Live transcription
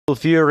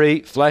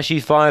Fury, Flashy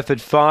 5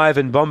 at 5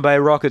 and Bombay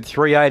Rock at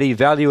 380.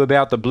 Value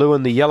about the blue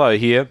and the yellow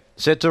here.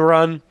 Set to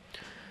run.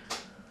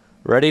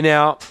 Ready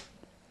now.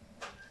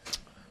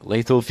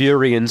 Lethal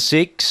Fury in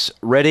 6.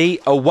 Ready,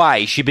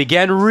 away. She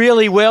began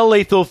really well,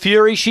 Lethal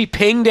Fury. She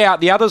pinged out.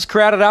 The others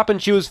crowded up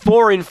and she was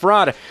 4 in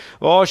front.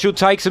 Oh, she'll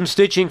take some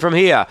stitching from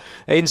here.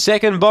 In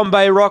second,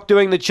 Bombay Rock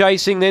doing the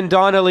chasing. Then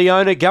Dinah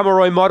Leona,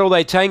 Gummeroy Model.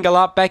 They tangle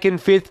up. Back in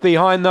 5th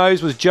behind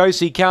those was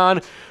Josie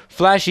Khan.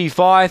 Flashy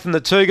 5 and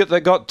the Tugat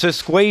that got to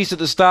squeeze at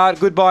the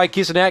start. Goodbye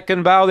Kiss and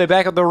Atkin Bale. They're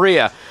back at the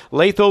rear.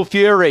 Lethal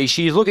Fury.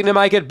 She's looking to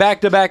make it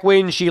back-to-back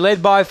wins. She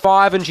led by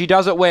 5 and she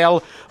does it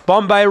well.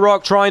 Bombay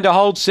Rock trying to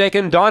hold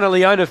second. Dinah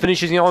Leona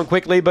finishes on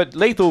quickly, but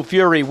Lethal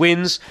Fury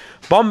wins.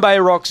 Bombay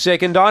Rock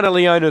second. Dinah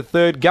Leona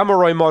third.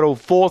 Gummeroy Model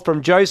fourth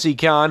from Josie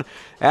Khan.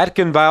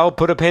 Atkin Bale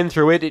put a pen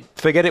through it.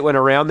 Forget it went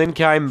around. Then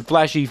came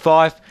Flashy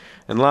 5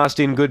 and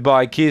last in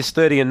Goodbye Kiss.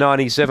 30 and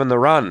 97 the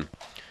run.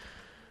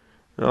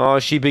 Oh,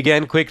 she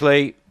began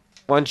quickly.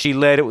 Once she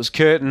led, it was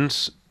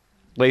curtains.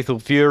 Lethal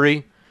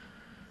Fury.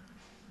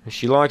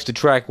 She likes to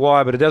track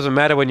wide, but it doesn't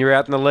matter when you're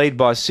out in the lead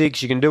by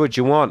 6. You can do what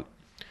you want.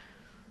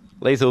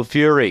 Lethal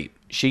Fury.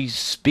 She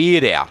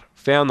speared out.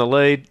 Found the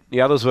lead.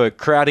 The others were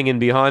crowding in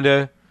behind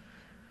her.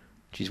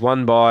 She's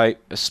won by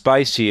a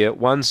space here.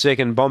 1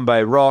 second,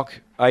 Bombay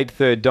Rock. 8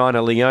 third,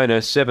 Dinah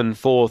Leona. 7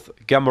 fourth,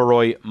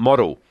 Gummeroy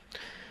Model.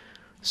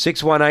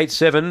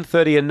 6187,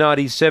 30 and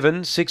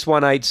 97,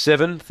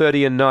 6187,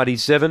 30 and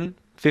 97,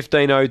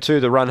 1502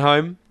 the run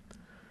home,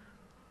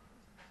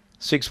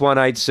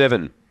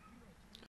 6187.